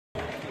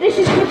This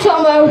is for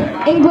Tomo.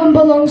 England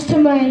belongs to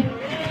me.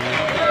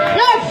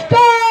 Let's go!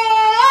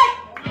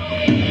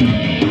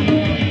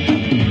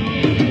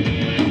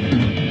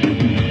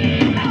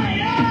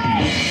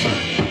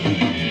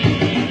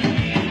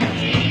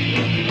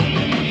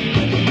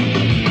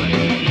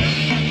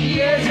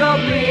 Years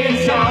of being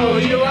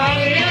told you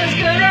ain't as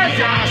good as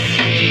us.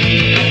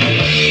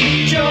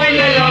 Join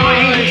the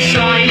line,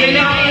 sign your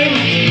name.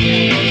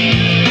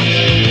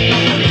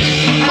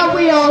 And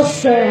we all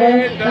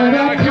said that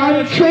our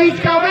country's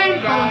going